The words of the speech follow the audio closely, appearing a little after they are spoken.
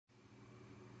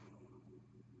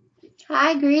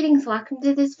Hi, greetings, welcome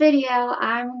to this video.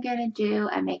 I'm gonna do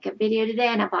a makeup video today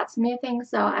and I bought some new things,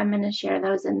 so I'm gonna share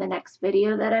those in the next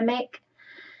video that I make.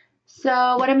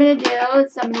 So what I'm gonna do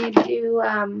is I'm gonna do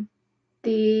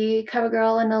the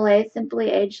Covergirl in LA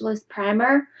Simply Ageless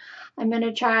Primer. I'm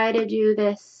gonna try to do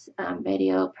this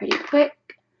video pretty quick.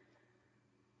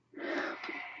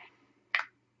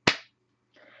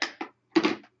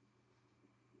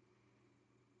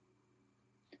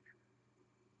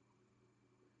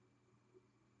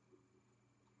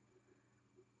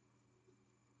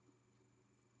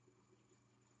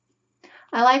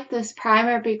 I like this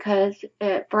primer because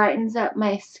it brightens up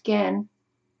my skin.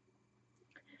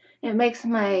 It makes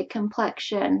my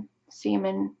complexion seem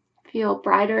and feel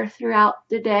brighter throughout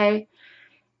the day,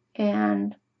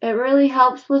 and it really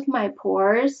helps with my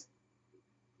pores.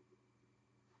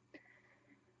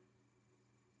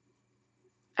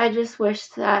 I just wish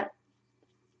that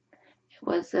it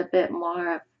was a bit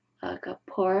more of like a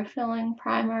pore filling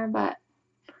primer, but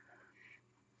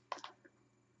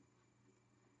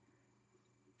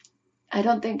I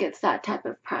don't think it's that type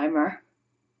of primer.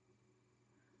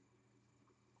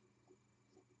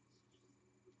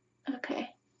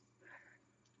 Okay.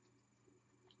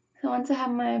 So once I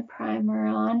have my primer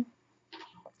on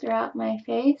throughout my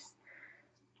face,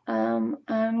 I'm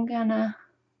gonna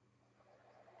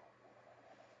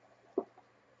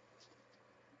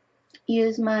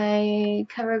use my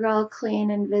CoverGirl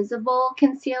Clean Invisible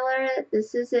Concealer.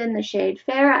 This is in the shade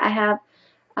Fair. I have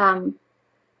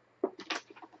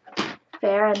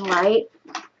Fair and Light.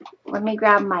 Let me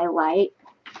grab my light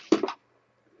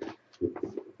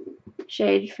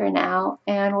shade for now,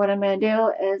 and what I'm going to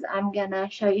do is I'm going to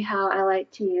show you how I like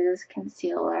to use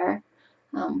concealer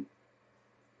all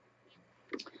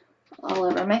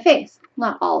over my face.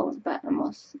 Not all over, but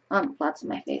almost lots of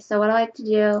my face. So what I like to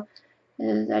do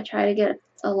is I try to get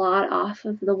a lot off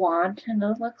of the wand, and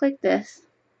it'll look like this.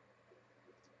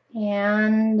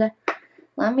 And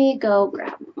let me go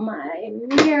grab my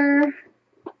mirror.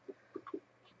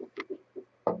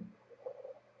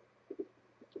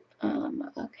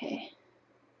 Okay.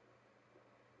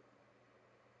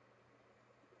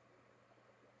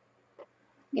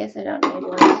 Guess I don't need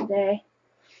one today.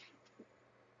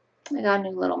 I got a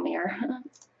new little mirror.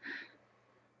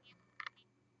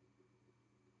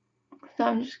 So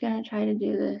I'm just going to try to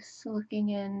do this looking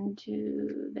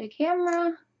into the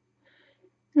camera.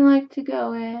 I like to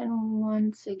go in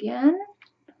once again,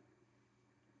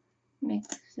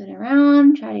 mix it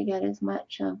around, try to get as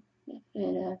much of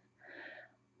it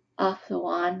off the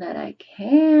wand that I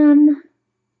can.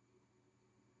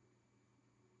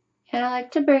 And I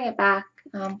like to bring it back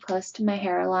close to my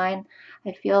hairline.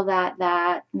 I feel that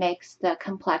that makes the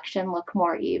complexion look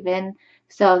more even,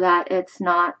 so that it's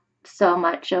not so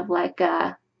much of like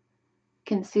a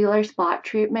concealer spot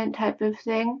treatment type of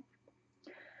thing.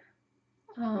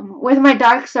 With my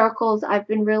dark circles, I've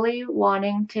been really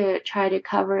wanting to try to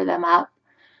cover them up.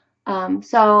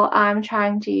 So I'm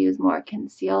trying to use more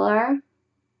concealer.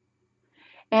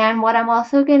 And what I'm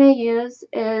also going to use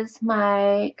is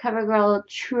my CoverGirl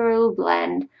True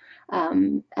Blend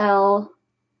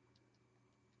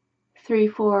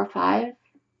L345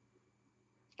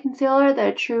 concealer,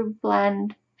 the True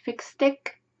Blend Fix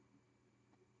Stick.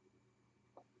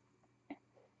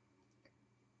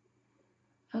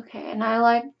 Okay, and I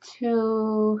like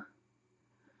to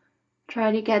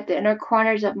try to get the inner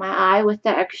corners of my eye with the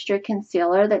extra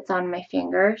concealer that's on my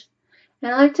fingers.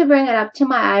 And I like to bring it up to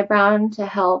my eyebrow to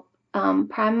help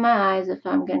prime my eyes if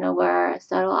I'm going to wear a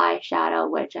subtle eyeshadow,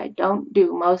 which I don't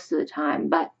do most of the time,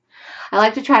 but I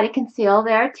like to try to conceal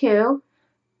there too.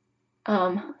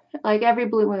 Like every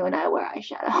blue moon I wear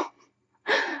eyeshadow.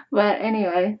 But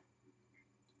anyway.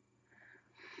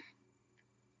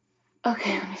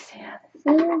 Okay, let me see how this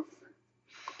is.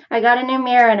 I got a new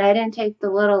mirror and I didn't take the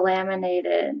little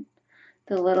laminated,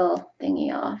 the little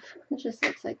thingy off. It just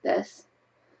looks like this.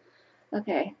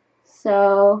 Okay,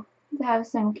 so I have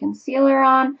some concealer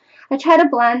on. I try to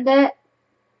blend it,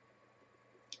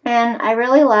 and I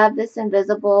really love this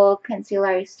invisible concealer.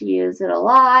 I used to use it a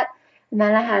lot, and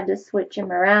then I had to switch them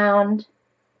around.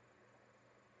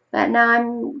 But now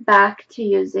I'm back to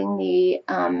using the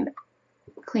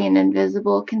Clean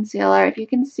Invisible Concealer. If you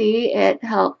can see, it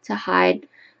helped to hide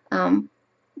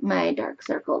my dark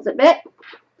circles a bit.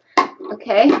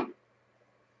 Okay.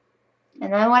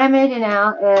 And then what I'm going to do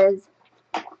now is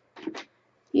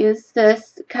use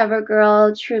this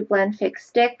CoverGirl True Blend Fix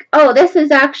Stick. Oh, this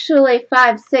is actually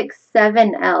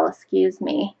 567L, excuse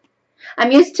me.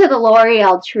 I'm used to the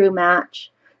L'Oreal True Match.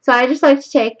 So I just like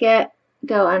to take it,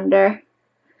 go under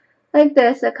like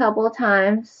this a couple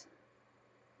times,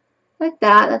 like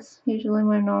that. That's usually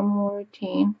my normal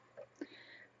routine.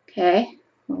 Okay,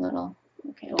 well,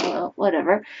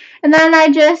 whatever. And then I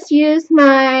just use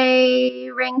my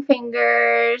ring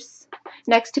fingers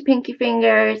next to pinky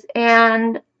fingers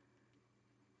and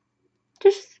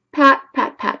just pat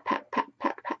that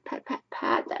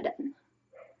in.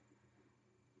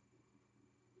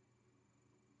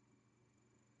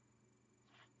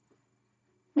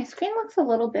 My screen looks a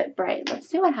little bit bright. Let's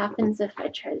see what happens if I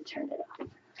try to turn it off.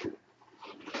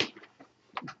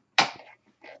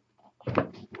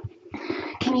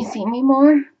 Can you see me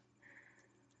more?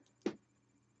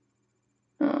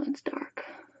 Oh, it's dark.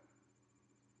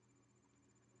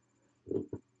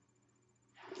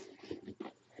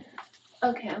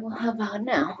 Okay, well, how about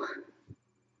now?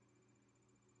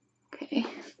 Okay.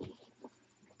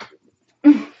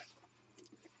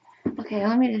 Okay,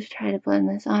 let me just try to blend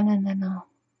this on and then I'll...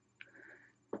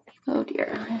 Oh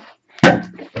dear.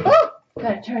 Oh!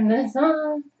 Gotta turn this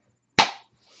on.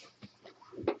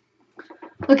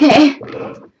 Okay.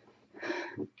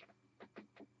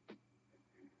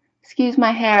 Excuse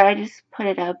my hair, I just put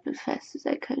it up as fast as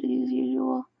I could as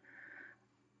usual.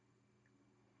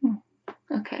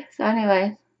 Okay, so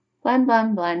anyways, blend,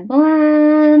 blend, blend,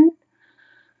 blend.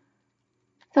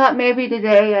 Thought maybe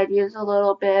today I'd use a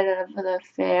little bit of the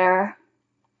fair.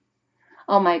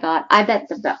 Oh my god, I bet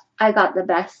I got the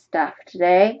best stuff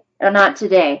today. Or not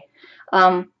today.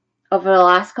 Over the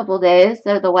last couple days,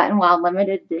 they're the Wet n Wild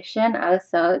limited edition. I was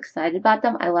so excited about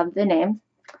them. I love the names.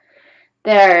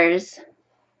 There's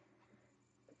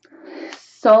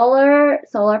solar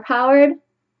powered,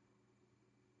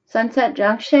 Sunset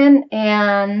Junction,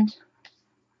 and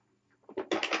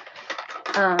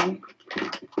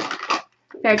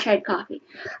Fair Trade Coffee.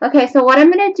 Okay, so what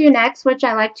I'm going to do next, which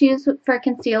I like to use for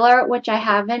concealer, which I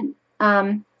haven't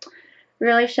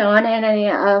really shown in any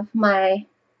of my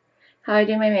how I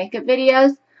do my makeup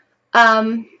videos.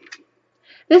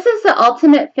 This is the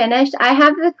Ultimate Finish. I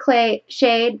have the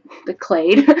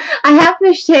I have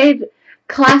the shade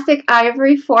Classic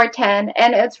Ivory 410,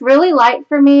 and it's really light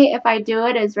for me if I do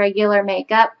it as regular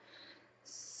makeup.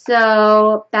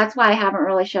 So that's why I haven't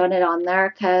really shown it on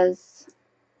there, because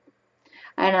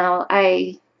I know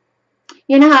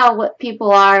you know how what people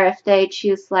are if they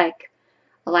choose like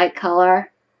a light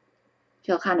color,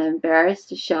 feel kind of embarrassed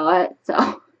to show it.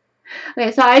 So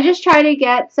okay, so I just try to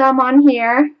get some on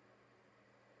here,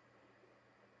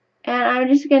 and I'm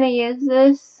just gonna use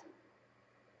this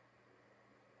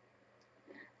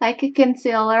like a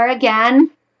concealer again.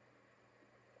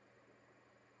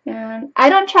 And I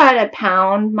don't try to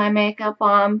pound my makeup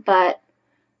on, but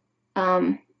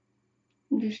I'm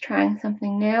just trying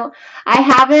something new. I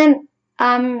haven't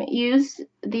used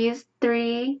these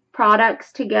 3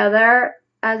 products together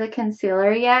as a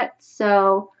concealer yet,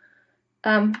 so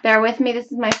bear with me.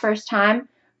 This is my first time.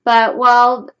 But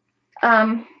while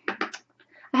I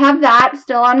have that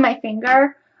still on my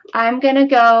finger, I'm going to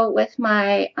go with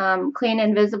my Clean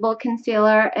Invisible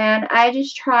Concealer, and I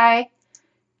just try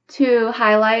to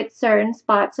highlight certain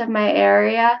spots of my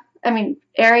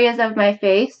areas of my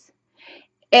face.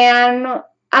 And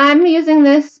I'm using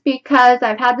this because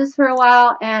I've had this for a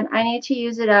while and I need to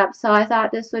use it up, so I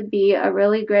thought this would be a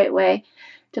really great way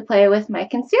to play with my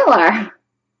concealer.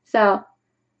 So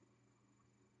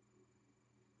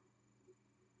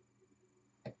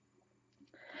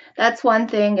that's one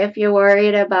thing. If you're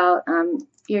worried about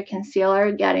your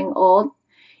concealer getting old,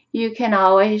 you can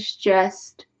always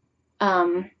just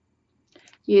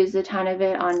use a ton of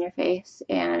it on your face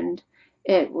and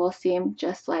it will seem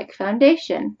just like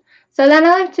foundation. So then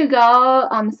I like to go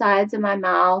on the sides of my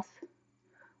mouth.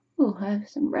 Ooh, I have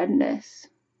some redness.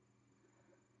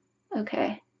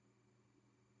 Okay.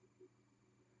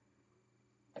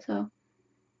 So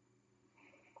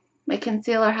my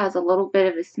concealer has a little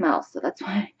bit of a smell, so that's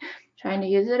why I'm trying to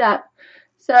use it up.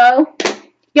 So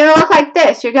you're going to look like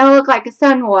this. You're going to look like a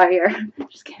sun warrior.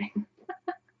 Just kidding.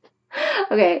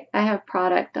 Okay, I have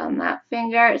product on that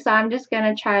finger, so I'm just going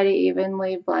to try to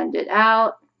evenly blend it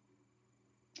out.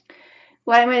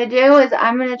 What I'm going to do is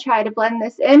I'm going to try to blend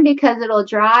this in because it'll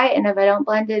dry, and if I don't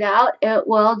blend it out, it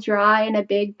will dry in a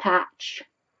big patch.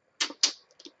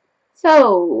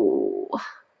 So,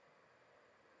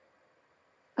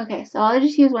 okay, so I'll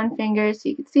just use one finger so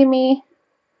you can see me.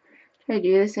 Try to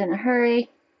do this in a hurry.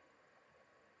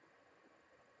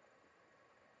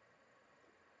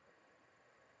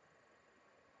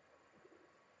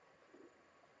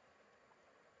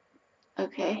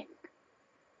 Okay,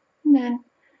 and then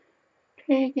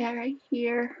try to get right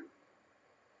here.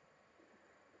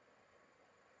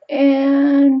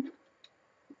 And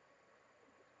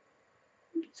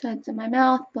sides of my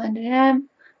mouth, blend it in.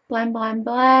 Blend, blend,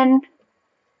 blend.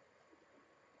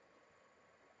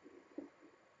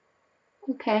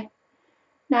 Okay.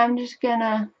 Now I'm just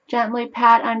gonna gently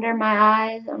pat under my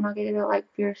eyes. I'm not gonna go like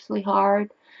fiercely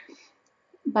hard,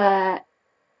 but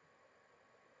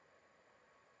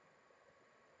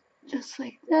just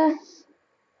like this.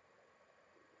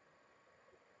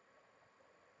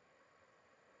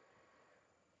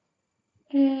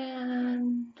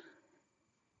 And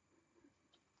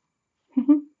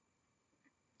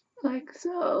like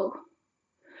so.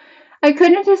 I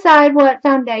couldn't decide what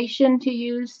foundation to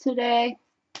use today.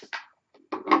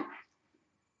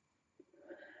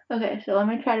 Okay, so let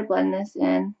me try to blend this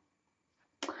in.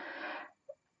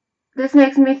 This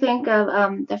makes me think of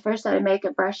the first set of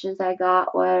makeup brushes I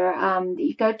got were the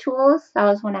Eco Tools. That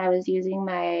was when I was using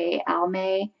my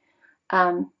Almay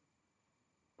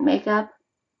makeup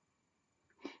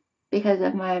because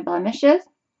of my blemishes.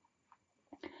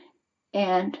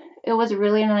 And it was a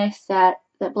really nice set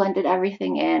that blended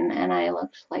everything in, and I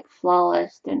looked like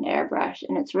flawless in airbrush.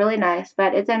 And it's really nice,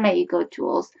 but it's in my Eco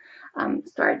Tools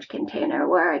storage container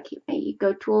where I keep my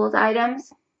Eco Tools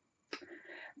items.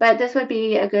 But this would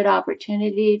be a good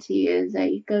opportunity to use a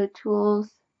Eco Tools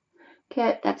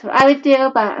kit. That's what I would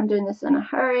do, but I'm doing this in a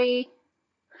hurry.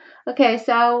 Okay,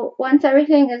 so once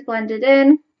everything is blended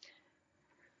in,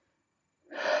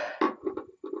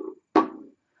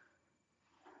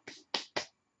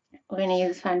 we're going to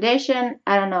use foundation.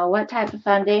 I don't know what type of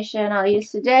foundation I'll use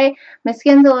today. My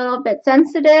skin's a little bit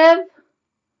sensitive,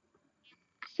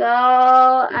 so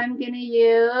I'm going to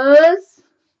use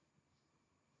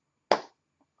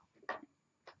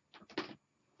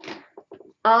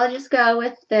I'll just go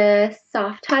with this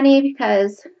Soft Honey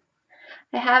because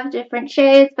I have different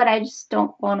shades, but I just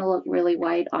don't want to look really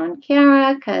white on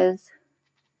camera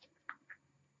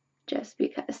just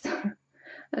because.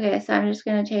 Okay, so I'm just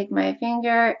going to take my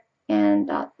finger and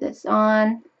dot this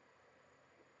on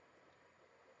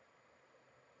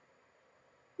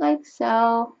like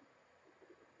so.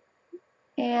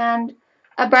 And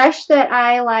a brush that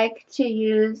I like to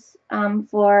use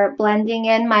for blending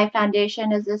in my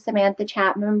foundation is the Samantha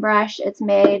Chapman brush. It's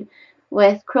made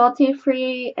with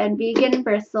cruelty-free and vegan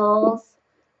bristles.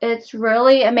 It's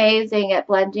really amazing at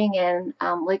blending in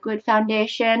liquid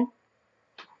foundation.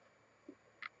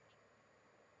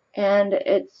 And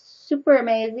it's super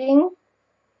amazing.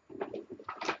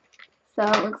 So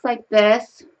it looks like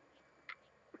this.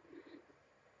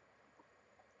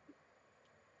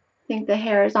 I think the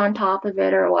hairs on top of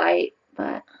it are white,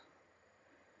 but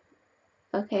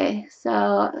okay,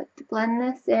 so let's blend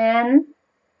this in.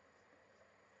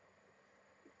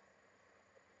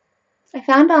 I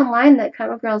found online that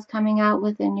Covergirl is coming out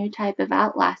with a new type of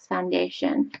Outlast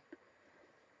foundation.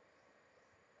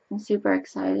 I'm super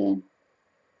excited.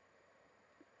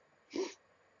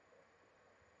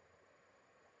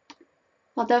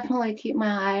 I'll definitely keep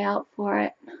my eye out for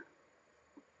it.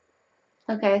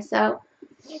 Okay, so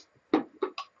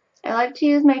I like to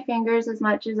use my fingers as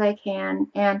much as I can,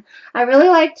 and I really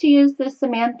like to use the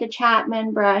Samantha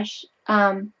Chapman brush,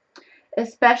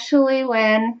 especially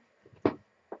when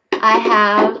I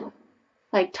have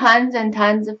like tons and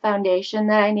tons of foundation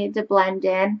that I need to blend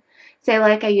in. Say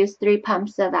like I use 3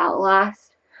 pumps of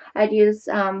Outlast. I'd use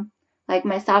like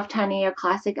my Soft Honey or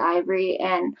Classic Ivory,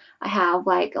 and I have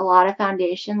like a lot of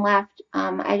foundation left.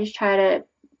 I just try to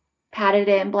pat it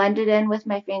in, blend it in with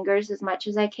my fingers as much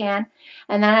as I can.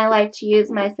 And then I like to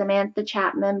use my Samantha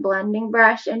Chapman blending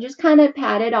brush and just kind of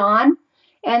pat it on.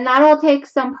 And that'll take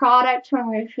some product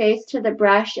from your face to the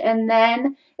brush, and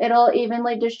then it'll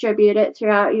evenly distribute it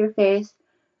throughout your face.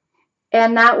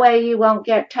 And that way you won't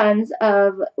get tons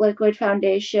of liquid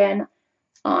foundation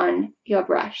on your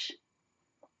brush.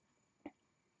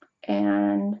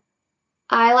 And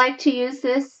I like to use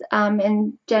this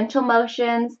in gentle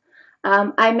motions.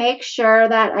 I make sure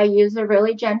that I use a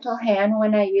really gentle hand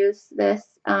when I use this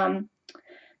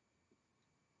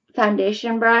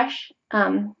foundation brush,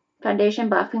 foundation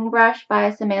buffing brush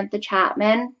by Samantha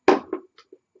Chapman.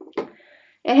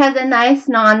 It has a nice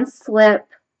non-slip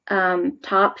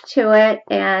top to it,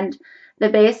 and the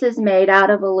base is made out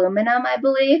of aluminum, I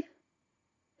believe.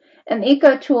 And the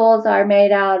Eco Tools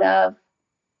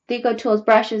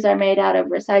brushes are made out of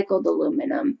recycled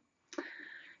aluminum.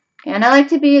 And I like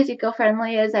to be as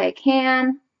eco-friendly as I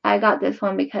can. I got this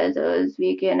one because it was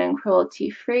vegan and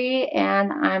cruelty-free,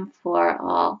 and I'm for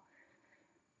all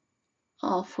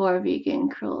for vegan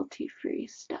cruelty-free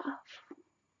stuff.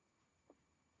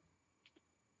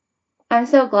 I'm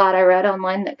so glad I read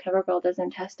online that Covergirl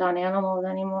doesn't test on animals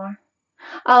anymore.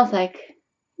 I was like,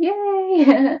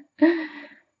 yay!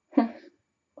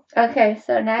 Okay,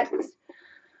 so next,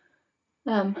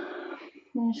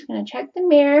 I'm just going to check the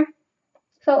mirror.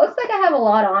 So it looks like I have a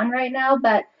lot on right now,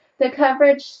 but the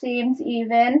coverage seems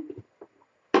even.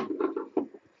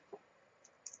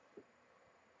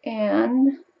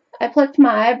 And I plucked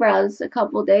my eyebrows a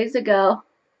couple days ago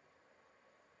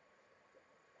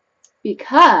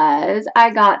because I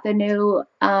got the new,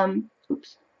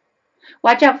 oops,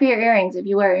 watch out for your earrings if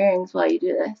you wear earrings while you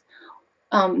do this.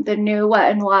 The new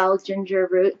Wet n Wild Ginger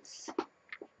Roots.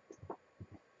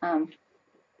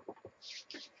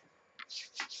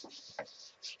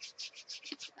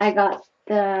 I got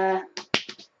the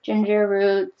Ginger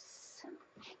Roots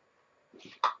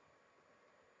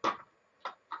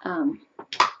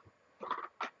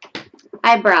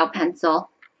eyebrow pencil.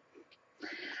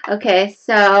 Okay,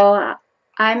 so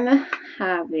I'm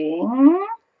having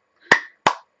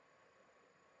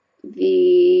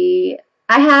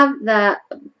I have the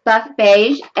buff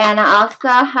beige, and I also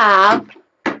have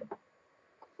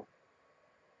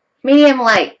medium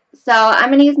light. So I'm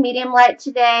going to use medium light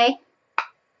today.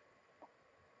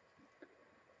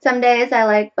 Some days I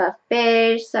like buff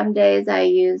beige, some days I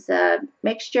use a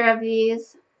mixture of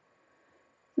these.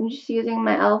 I'm just using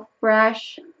my e.l.f.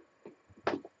 brush.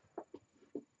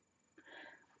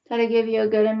 Try to give you a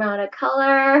good amount of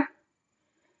color.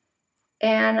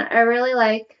 And I really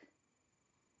like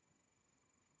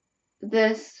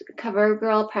this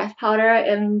Covergirl pressed powder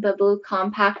in the blue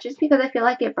compact just because I feel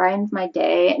like it brightens my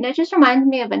day. And it just reminds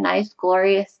me of a nice,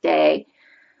 glorious day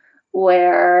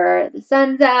where the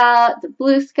sun's out, the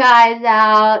blue sky's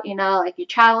out, you know, like you're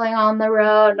traveling on the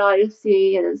road and all you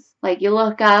see is, like, you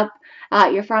look up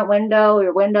out your front window,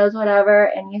 your windows, whatever,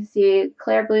 and you see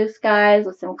clear blue skies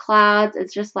with some clouds.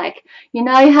 It's just like, you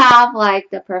know, you have, like,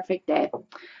 the perfect day.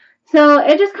 So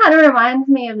it just kind of reminds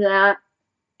me of that.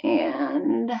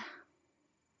 And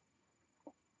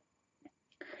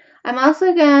I'm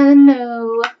also going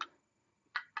to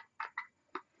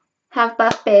have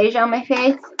buff beige on my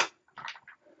face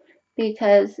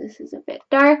because this is a bit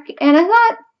dark. And I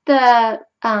thought the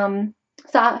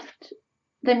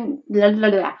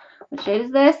what shade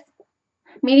is this?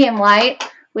 Medium light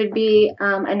would be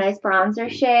a nice bronzer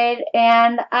shade.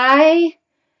 And I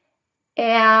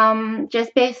am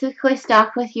just basically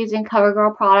stuck with using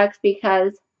CoverGirl products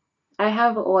because I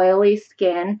have oily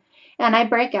skin and I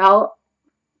break out.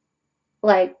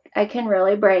 Like, I can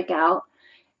really break out,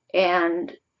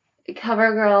 and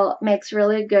CoverGirl makes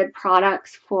really good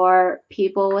products for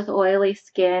people with oily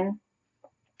skin.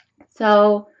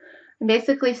 So I'm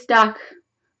basically stuck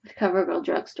with CoverGirl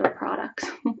drugstore products.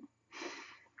 So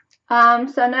now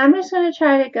I'm just going to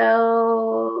try to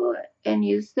go and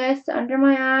use this under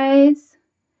my eyes.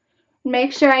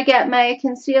 Make sure I get my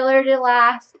concealer to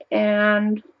last,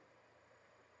 and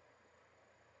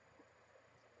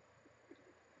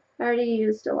I already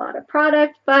used a lot of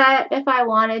product, but if I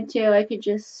wanted to, I could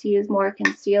just use more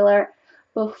concealer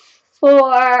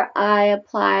before I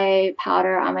apply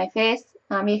powder on my face.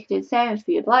 You can do the same if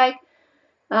you'd like.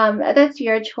 That's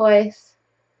your choice.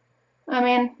 I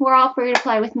mean, we're all free to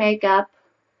play with makeup.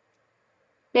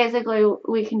 Basically,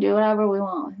 we can do whatever we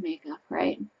want with makeup,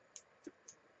 right?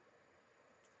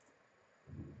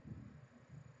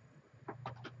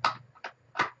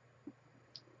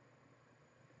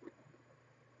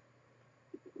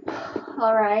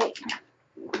 All right.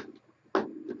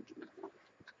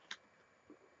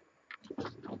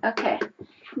 Okay.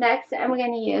 Next, I'm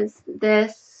going to use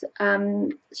this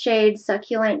shade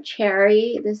Succulent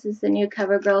Cherry. This is the new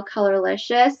CoverGirl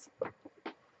Colorlicious.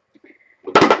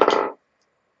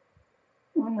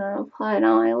 I'm going to apply it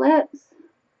on my lips.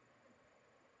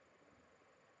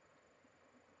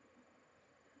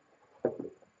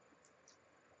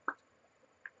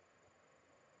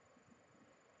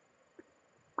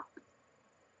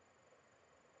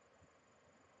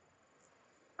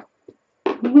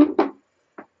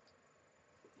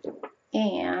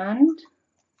 And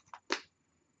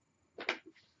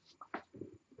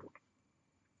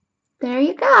there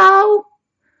you go.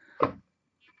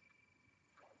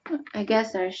 I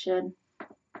guess I should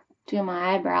do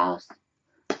my eyebrows.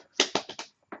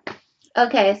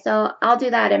 Okay, so I'll do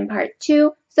that in part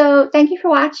 2. So thank you for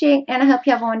watching, and I hope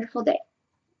you have a wonderful day.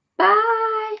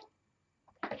 Bye!